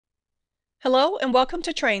Hello and welcome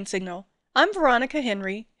to Train Signal. I'm Veronica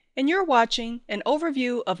Henry and you're watching an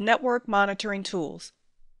overview of network monitoring tools.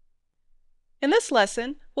 In this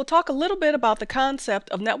lesson, we'll talk a little bit about the concept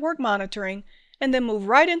of network monitoring and then move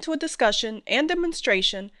right into a discussion and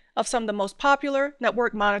demonstration of some of the most popular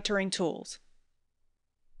network monitoring tools.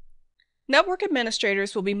 Network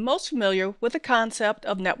administrators will be most familiar with the concept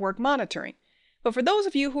of network monitoring, but for those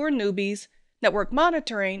of you who are newbies, network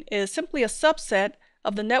monitoring is simply a subset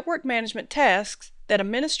of the network management tasks that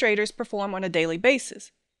administrators perform on a daily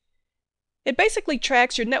basis. It basically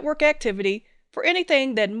tracks your network activity for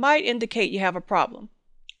anything that might indicate you have a problem,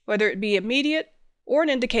 whether it be immediate or an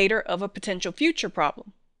indicator of a potential future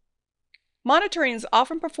problem. Monitoring is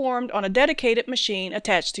often performed on a dedicated machine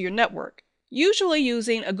attached to your network, usually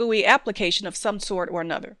using a GUI application of some sort or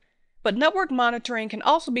another. But network monitoring can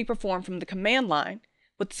also be performed from the command line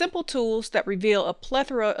with simple tools that reveal a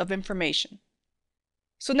plethora of information.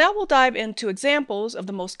 So now we'll dive into examples of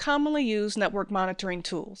the most commonly used network monitoring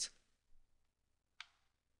tools.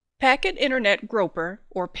 Packet Internet Groper,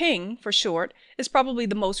 or PING for short, is probably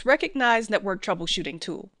the most recognized network troubleshooting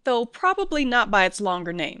tool, though probably not by its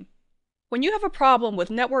longer name. When you have a problem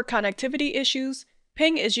with network connectivity issues,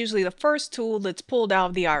 PING is usually the first tool that's pulled out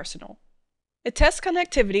of the arsenal. It tests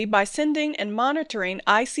connectivity by sending and monitoring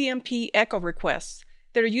ICMP echo requests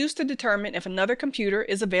that are used to determine if another computer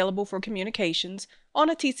is available for communications on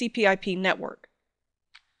a TCP/IP network.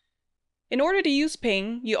 In order to use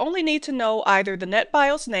PING, you only need to know either the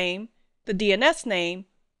NetBIOS name, the DNS name,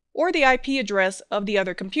 or the IP address of the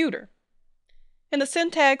other computer. And the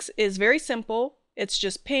syntax is very simple. It's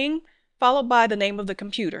just PING followed by the name of the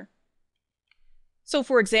computer. So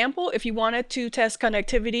for example, if you wanted to test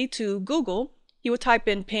connectivity to Google, you would type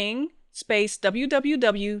in ping space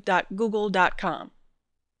www.google.com.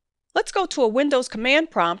 Let's go to a Windows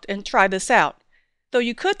command prompt and try this out, though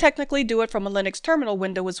you could technically do it from a Linux terminal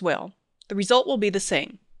window as well. The result will be the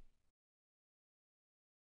same.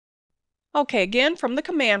 Okay, again from the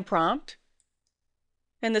command prompt,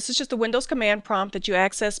 and this is just the Windows command prompt that you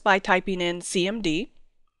access by typing in CMD.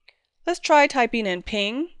 Let's try typing in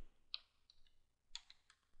ping.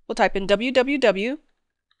 We'll type in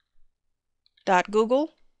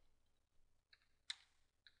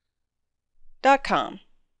www.google.com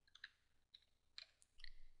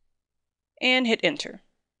and hit enter.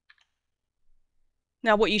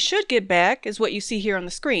 Now what you should get back is what you see here on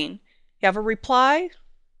the screen. You have a reply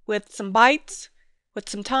with some bytes, with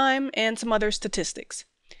some time, and some other statistics.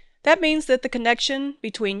 That means that the connection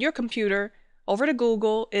between your computer over to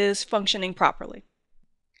Google is functioning properly.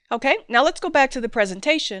 Okay, now let's go back to the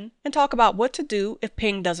presentation and talk about what to do if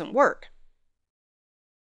ping doesn't work.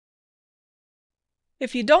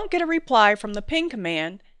 If you don't get a reply from the ping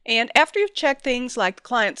command, and after you've checked things like the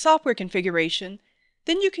client software configuration,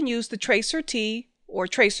 then you can use the tracer-t or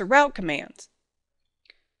tracer-route commands.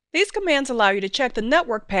 These commands allow you to check the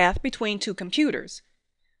network path between two computers.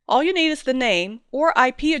 All you need is the name or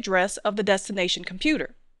IP address of the destination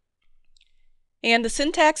computer. And the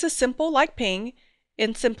syntax is simple like ping,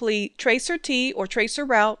 and simply tracer-t or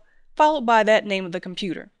tracer-route followed by that name of the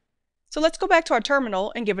computer. So let's go back to our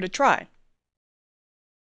terminal and give it a try.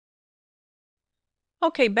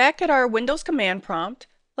 Okay, back at our Windows command prompt,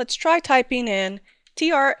 let's try typing in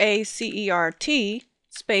TRACERT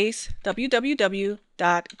space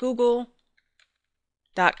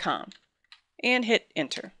www.google.com and hit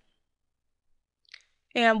enter.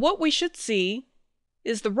 And what we should see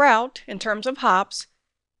is the route in terms of hops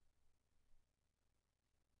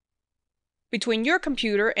between your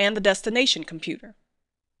computer and the destination computer.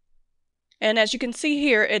 And as you can see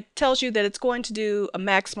here, it tells you that it's going to do a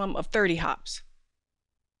maximum of 30 hops.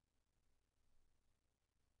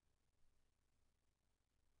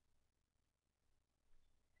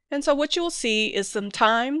 And so what you will see is some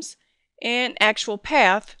times and actual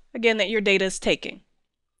path, again, that your data is taking.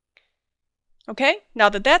 Okay, now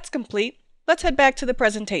that that's complete, let's head back to the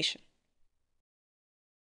presentation.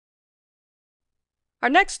 Our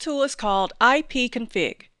next tool is called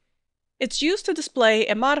IPconfig. It's used to display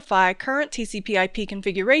and modify current TCP/IP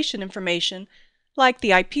configuration information like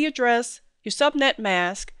the IP address, your subnet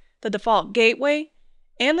mask, the default gateway,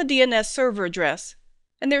 and the DNS server address.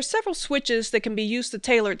 And there are several switches that can be used to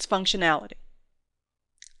tailor its functionality.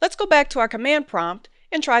 Let's go back to our command prompt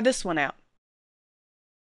and try this one out.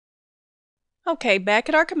 Okay, back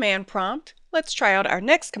at our command prompt, let's try out our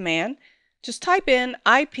next command. Just type in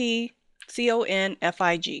IPconfig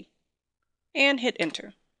and hit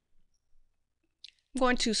enter. I'm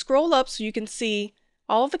going to scroll up so you can see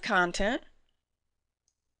all of the content.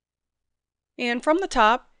 And from the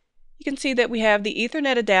top, you can see that we have the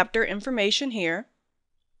Ethernet adapter information here.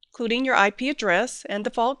 including your IP address and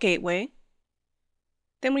default gateway.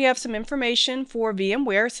 Then we have some information for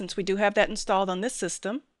VMware, since we do have that installed on this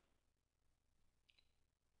system,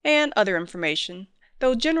 and other information,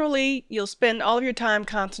 though generally you'll spend all of your time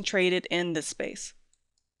concentrated in this space.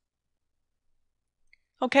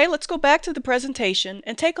 Okay, let's go back to the presentation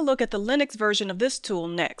and take a look at the Linux version of this tool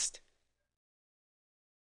next.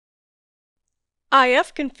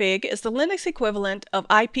 IFconfig is the Linux equivalent of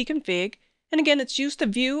IPconfig, and again it's used to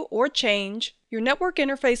view or change your network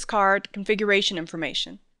interface card configuration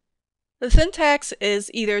information. The syntax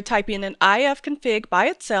is either typing in IFconfig by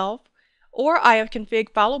itself, or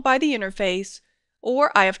IFconfig followed by the interface,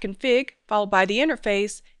 or IFconfig followed by the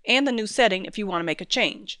interface and the new setting if you want to make a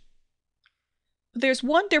change. But there's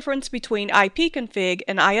one difference between IPconfig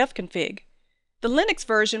and IFconfig. The Linux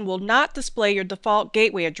version will not display your default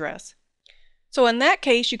gateway address. So in that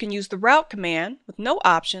case, you can use the route command with no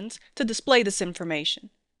options to display this information.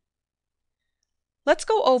 Let's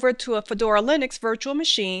go over to a Fedora Linux virtual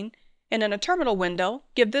machine, and in a terminal window,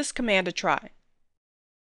 give this command a try.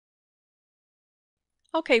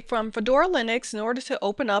 Okay, from Fedora Linux, in order to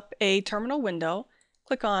open up a terminal window,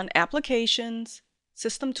 click on Applications,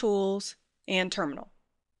 System Tools, and Terminal.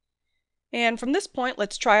 And from this point,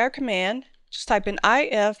 let's try our command. Just type in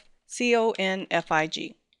IFconfig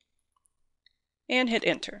and hit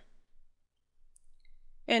Enter.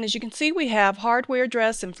 And as you can see, we have hardware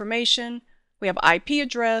address information, we have IP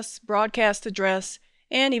address, broadcast address,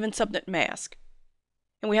 and even subnet mask.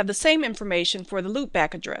 And we have the same information for the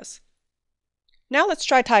loopback address. Now let's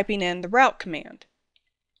try typing in the route command.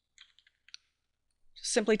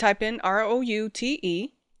 Just simply type in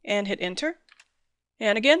ROUTE and hit Enter.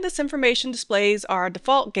 And again, this information displays our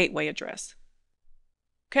default gateway address.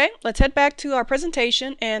 Okay, let's head back to our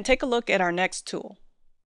presentation and take a look at our next tool.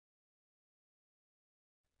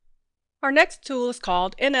 Our next tool is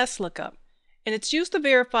called NSlookup, and it's used to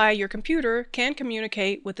verify your computer can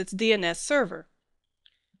communicate with its DNS server.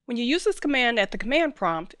 When you use this command at the command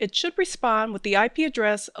prompt, it should respond with the IP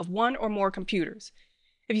address of one or more computers.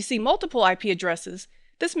 If you see multiple IP addresses,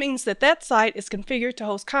 this means that that site is configured to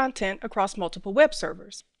host content across multiple web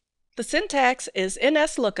servers. The syntax is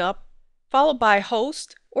NSlookup followed by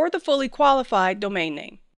host or the fully qualified domain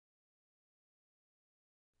name.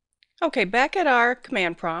 Okay, back at our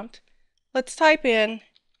command prompt, let's type in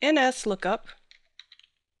NSlookup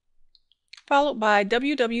followed by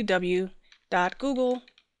www.google.com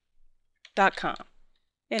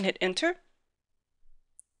and hit Enter.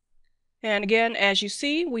 And again, as you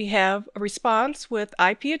see, we have a response with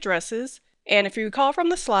IP addresses. And if you recall from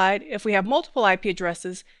the slide, if we have multiple IP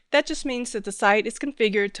addresses, that just means that the site is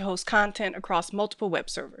configured to host content across multiple web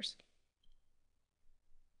servers.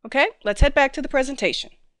 Okay, let's head back to the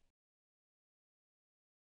presentation.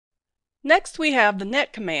 Next, we have the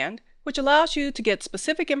net command, which allows you to get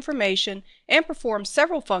specific information and perform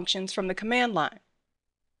several functions from the command line.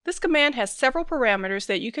 This command has several parameters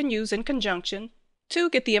that you can use in conjunction to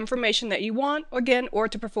get the information that you want, again, or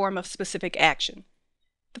to perform a specific action.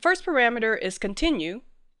 The first parameter is continue,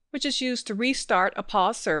 which is used to restart a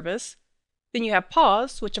pause service. Then you have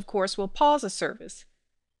pause, which of course will pause a service.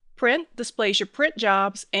 Print displays your print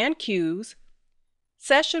jobs and queues.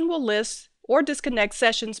 Session will list or disconnect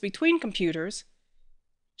sessions between computers.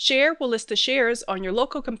 Share will list the shares on your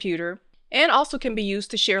local computer and also can be used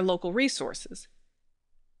to share local resources.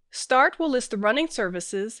 Start will list the running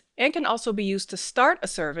services and can also be used to start a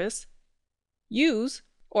service. Use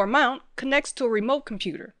or mount connects to a remote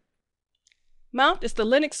computer. Mount is the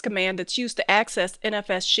Linux command that's used to access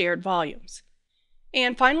NFS shared volumes.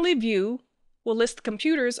 And finally, view will list the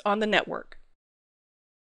computers on the network.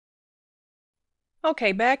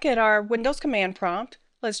 Okay, back at our Windows command prompt,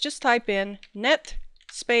 let's just type in net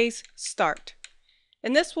space start.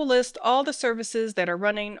 And this will list all the services that are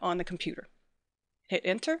running on the computer. Hit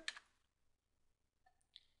Enter.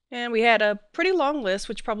 And we had a pretty long list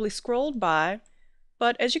which probably scrolled by,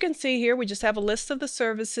 but as you can see here, we just have a list of the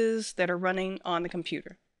services that are running on the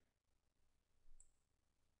computer.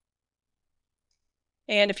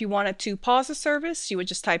 And if you wanted to pause a service, you would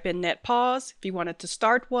just type in net pause. If you wanted to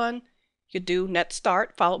start one, you could do net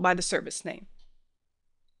start followed by the service name.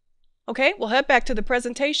 Okay, we'll head back to the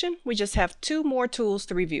presentation. We just have two more tools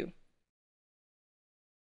to review.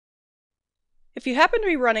 If you happen to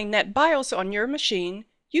be running NetBIOS on your machine,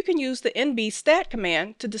 you can use the nbstat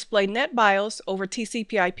command to display NetBIOS over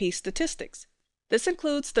TCP/IP statistics. This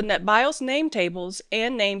includes the NetBIOS name tables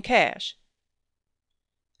and name cache.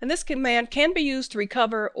 And this command can be used to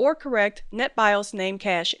recover or correct NetBIOS name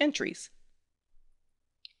cache entries.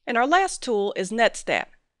 And our last tool is Netstat.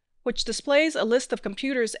 which displays a list of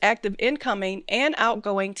computers' active incoming and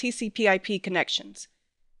outgoing TCP/IP connections.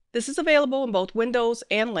 This is available in both Windows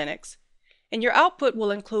and Linux, and your output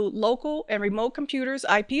will include local and remote computers'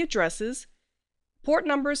 IP addresses, port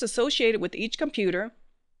numbers associated with each computer,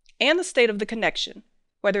 and the state of the connection,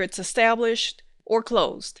 whether it's established or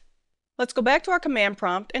closed. Let's go back to our command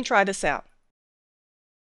prompt and try this out.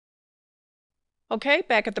 Okay,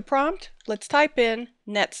 back at the prompt, let's type in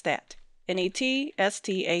Netstat,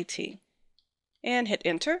 Netstat, and hit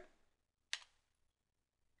enter.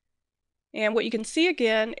 And what you can see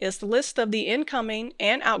again is the list of the incoming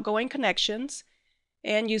and outgoing connections,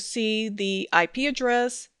 and you see the IP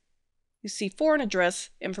address, you see foreign address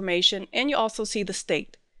information, and you also see the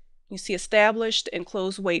state. You see established and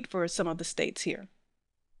closed wait for some of the states here.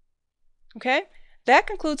 Okay, that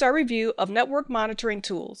concludes our review of network monitoring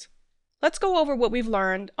tools. Let's go over what we've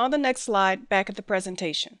learned on the next slide back at the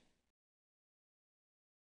presentation.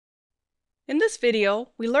 In this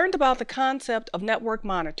video, we learned about the concept of network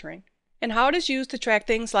monitoring and how it is used to track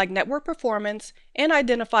things like network performance and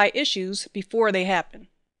identify issues before they happen.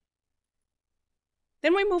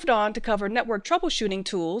 Then we moved on to cover network troubleshooting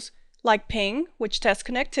tools like ping, which tests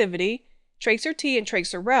connectivity, tracer-T and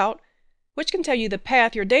tracer-route, which can tell you the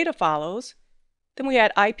path your data follows. Then we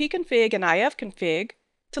had IPconfig and IFconfig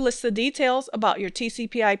to list the details about your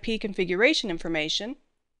TCP/IP configuration information,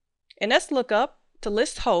 NSlookup to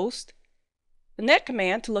list host, the net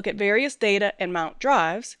command to look at various data and mount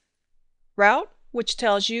drives, route, which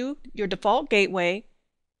tells you your default gateway,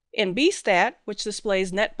 NBstat, which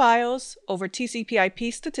displays net BIOS over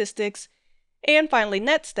TCP/IP statistics, and finally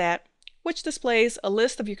Netstat, which displays a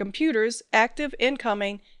list of your computer's active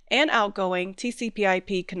incoming and outgoing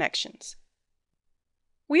TCP/IP connections.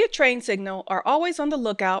 We at TrainSignal are always on the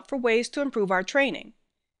lookout for ways to improve our training.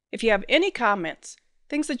 If you have any comments,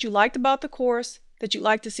 things that you liked about the course, that you'd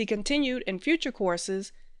like to see continued in future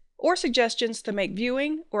courses, or suggestions to make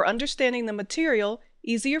viewing or understanding the material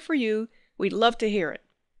easier for you, we'd love to hear it.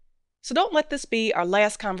 So don't let this be our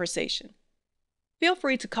last conversation. Feel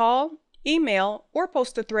free to call, email, or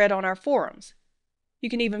post a thread on our forums. You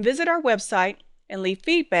can even visit our website and leave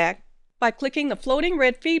feedback by clicking the floating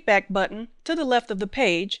red feedback button to the left of the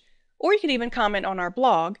page, or you can even comment on our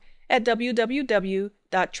blog at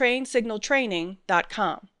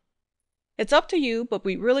www.trainsignaltraining.com. It's up to you, but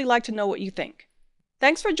we'd really like to know what you think.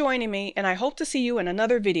 Thanks for joining me, and I hope to see you in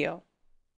another video.